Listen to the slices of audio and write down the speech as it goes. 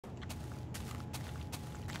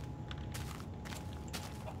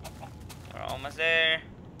Almost there.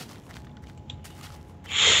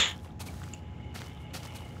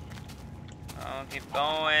 Oh, keep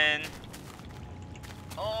going.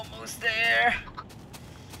 Almost there.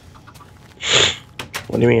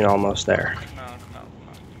 What do you mean almost there? No.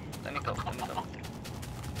 Let me go.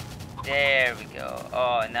 There we go.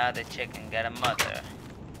 Oh, now the chicken got a mother.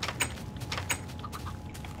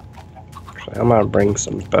 I'm gonna bring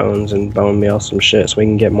some bones and bone meal, some shit, so we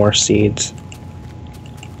can get more seeds.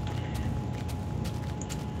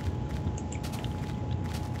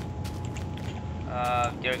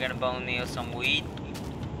 You're gonna bone meal some wheat?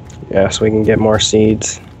 Yeah, so we can get more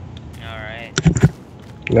seeds. Alright.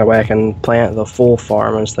 That way I can plant the full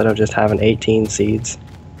farm instead of just having 18 seeds.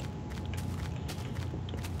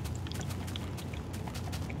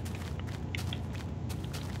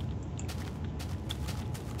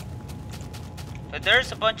 But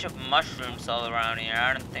there's a bunch of mushrooms all around here.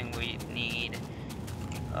 I don't think we need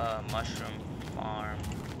a mushroom farm.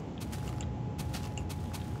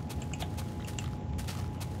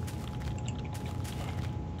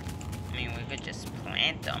 I mean, we could just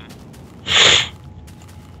plant them.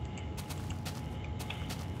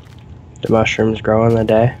 Do mushrooms grow in the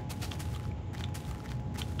day?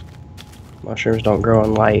 Mushrooms don't grow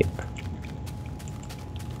in light.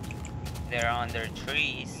 They're on their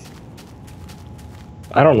trees.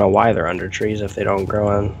 I don't know why they're under trees if they don't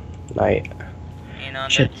grow in night. And on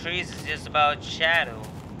Shit. the trees is just about shadow.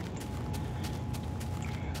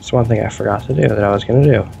 That's one thing I forgot to do that I was gonna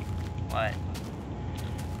do. What?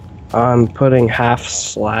 I'm putting half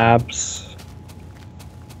slabs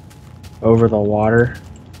over the water.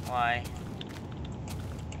 Why?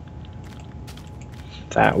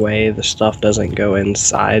 That way the stuff doesn't go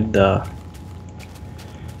inside in the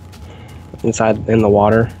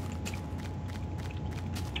water.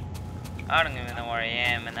 I don't even know where I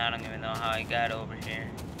am, and I don't even know how I got over here.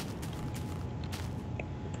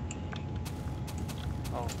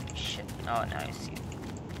 Oh shit. Oh, now I see it.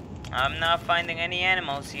 I'm not finding any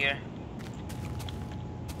animals here.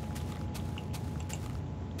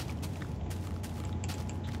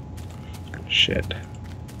 Shit.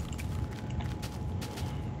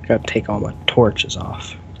 Gotta take all my torches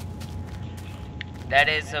off. That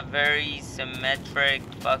is a very symmetric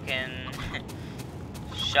fucking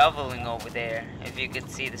shoveling over there. If you could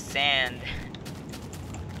see the sand.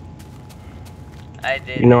 I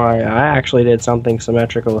did. You know, I actually did something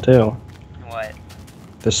symmetrical too. What?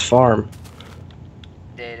 This farm.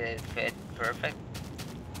 Did it fit perfect?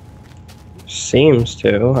 Seems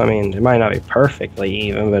to. I mean, it might not be perfectly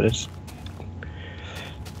even, but it's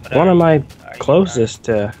But one of my are you closest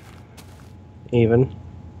to even. done?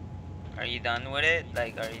 Are you done with it?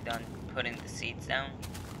 Like, are you done putting the seeds down?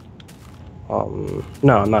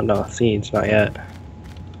 No, I'm not done with seeds, not yet.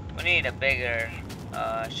 We need a bigger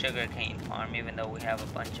sugarcane farm, even though we have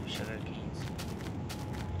a bunch of sugar canes.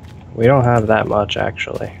 We don't have that much,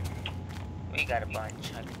 actually. We got a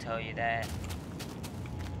bunch, I can tell you that.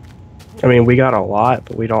 I mean, we got a lot,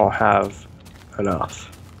 but we don't have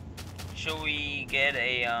enough. Should we get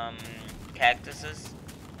a cactuses?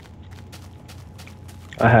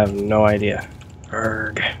 I have no idea.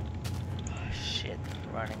 Erg. Oh, shit,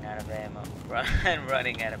 running out of ammo.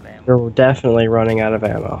 Running out of ammo. We're definitely running out of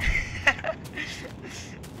ammo.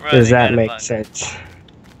 Does that make sense?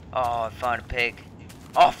 Oh, I found a pig.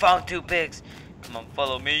 Oh, I found 2 pigs. Come on,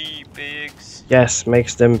 follow me, pigs. Yes,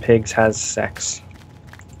 makes them pigs has sex.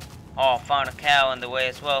 Oh, I found a cow on the way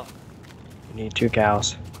as well. You need 2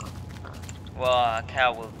 cows. Well, a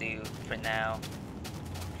cow will do for now.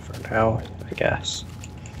 For now, I guess.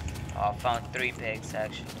 Oh, I found 3 pigs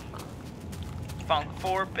actually. Found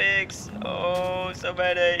 4 pigs. Oh, so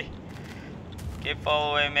many. Keep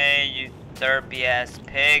following me, you derpy ass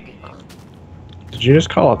pig. Did you just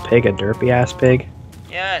call a pig a derpy ass pig?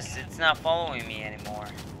 Yes, it's not following me anymore.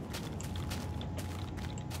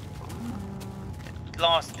 It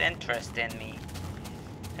lost interest in me.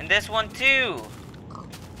 And this one too.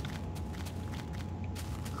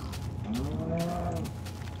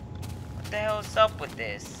 What the hell is up with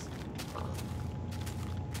this?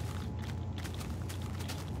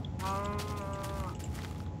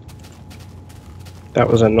 That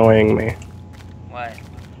was annoying me. What?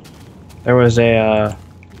 There was a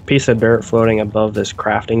piece of dirt floating above this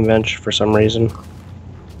crafting bench for some reason.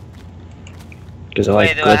 Because it like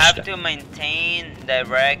Wait, do I have glitched. to maintain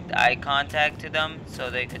direct eye contact to them so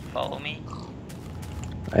they could follow me?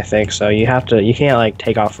 I think so. You can't like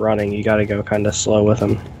take off running. You gotta go kind of slow with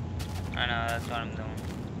them. I know, that's what I'm doing.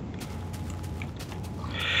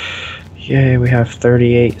 Yay, we have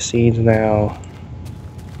 38 seeds now.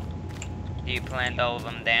 Do you plant all of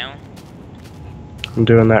them down? I'm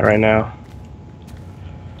doing that right now.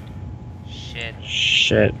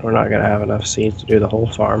 shit, we're not gonna have enough seeds to do the whole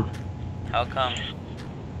farm. How come?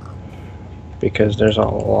 Because there's a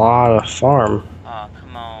lot of farm. Oh,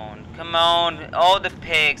 come on. Come on. All the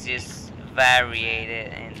pigs just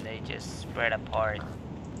variated and they just spread apart.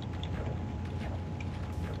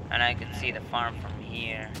 And I can see the farm from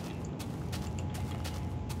here.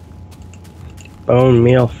 Bone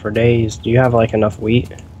meal for days. Do you have like enough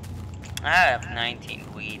wheat? I have 19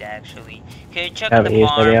 wheat actually. Can you check on Haven't the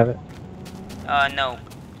used any farm? of it? No.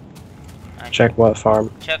 Check what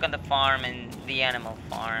farm? Check on the farm and the animal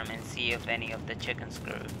farm and see if any of the chickens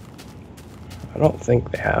grew. I don't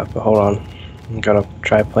think they have, but hold on. I'm gonna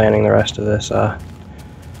try planting the rest of this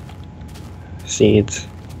seeds.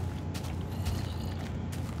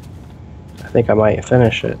 I think I might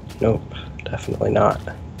finish it. Nope, definitely not.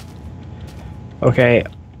 Okay,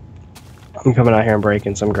 I'm coming out here and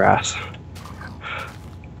breaking some grass.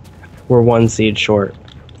 We're one seed short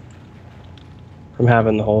from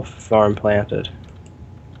having the whole farm planted.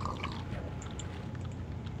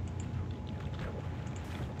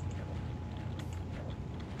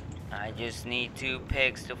 I just need 2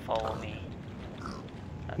 pigs to follow me.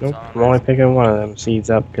 That's Nope, all I'm only picking one of them seeds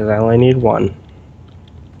up because I only need one.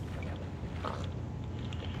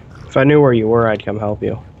 If I knew where you were, I'd come help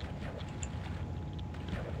you.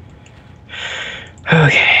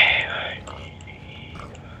 Okay.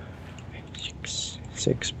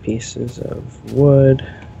 6 pieces of wood.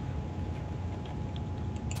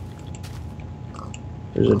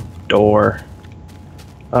 There's a door.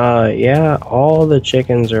 Yeah, all the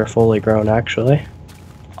chickens are fully grown, actually.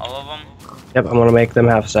 All of them? Yep, I'm gonna make them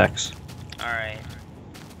have sex. Alright.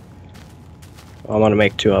 I want to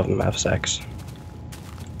make 2 of them have sex.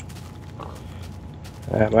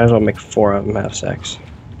 Might as well make 4 of them have sex.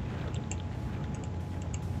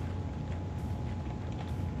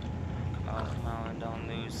 Oh, come on, don't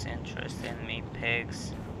lose interest in me,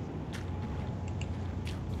 pigs.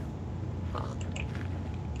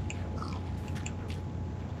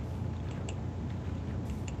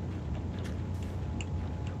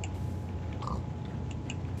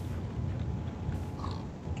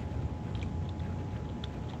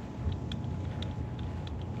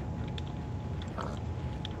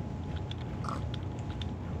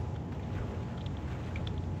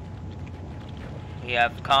 We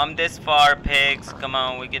have come this far, pigs. Come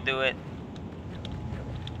on, we can do it.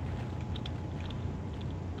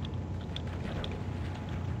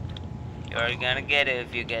 You're gonna get it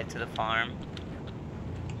if you get to the farm.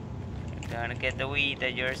 You're gonna get the wheat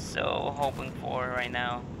that you're so hoping for right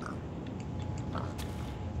now.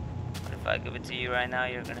 But if I give it to you right now,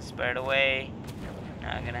 you're gonna spare it away.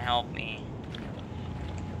 Not gonna help me.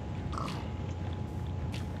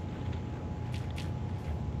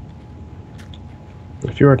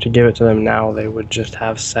 If you were to give it to them now, they would just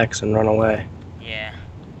have sex and run away. Yeah.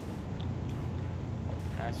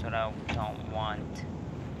 That's what I don't want.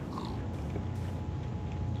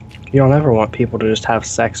 You don't ever want people to just have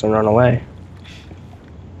sex and run away.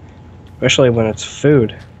 Especially when it's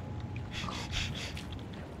food.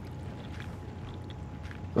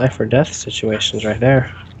 Life or death situations right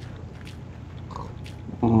there.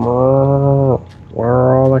 Where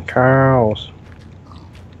are all the cows?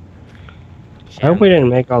 I hope we didn't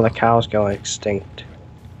make all the cows go extinct.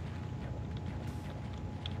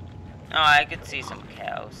 Oh, I could see some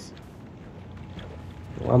cows.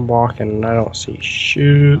 I'm walking and I don't see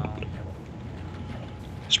shit.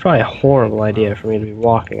 It's probably a horrible idea for me to be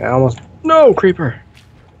walking. I almost... No, creeper!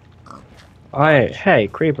 Hey,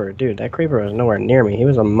 creeper. Dude, that creeper was nowhere near me. He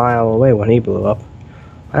was a mile away when he blew up.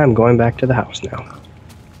 I am going back to the house now.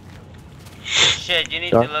 Shit, you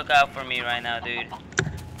need to look out for me right now, dude.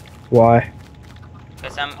 Why?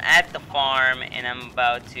 Because I'm at the farm and I'm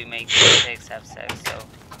about to make the pigs have sex, so...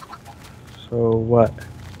 So what?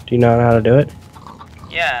 Do you know how to do it?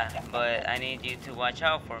 Yeah, but I need you to watch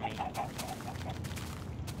out for me.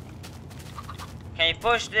 Can you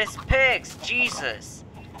push these pigs? Jesus!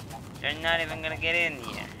 They're not even gonna get in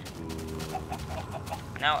here.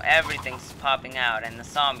 Now everything's popping out and the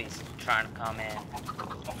zombies trying to come in.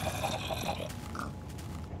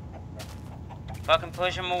 Fucking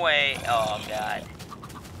push them away. Oh god.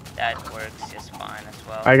 That works just fine as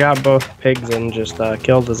well. I got both pigs and just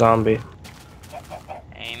killed the zombie.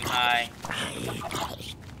 Aim high.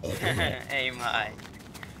 Aim high.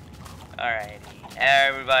 Alrighty.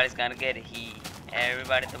 Everybody's gonna get a heat.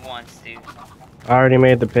 Everybody that wants to. I already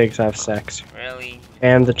made the pigs have sex. Really?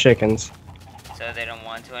 And the chickens. So they don't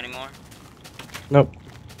want to anymore? Nope.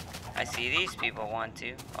 I see these people want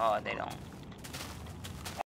to. Oh, they don't.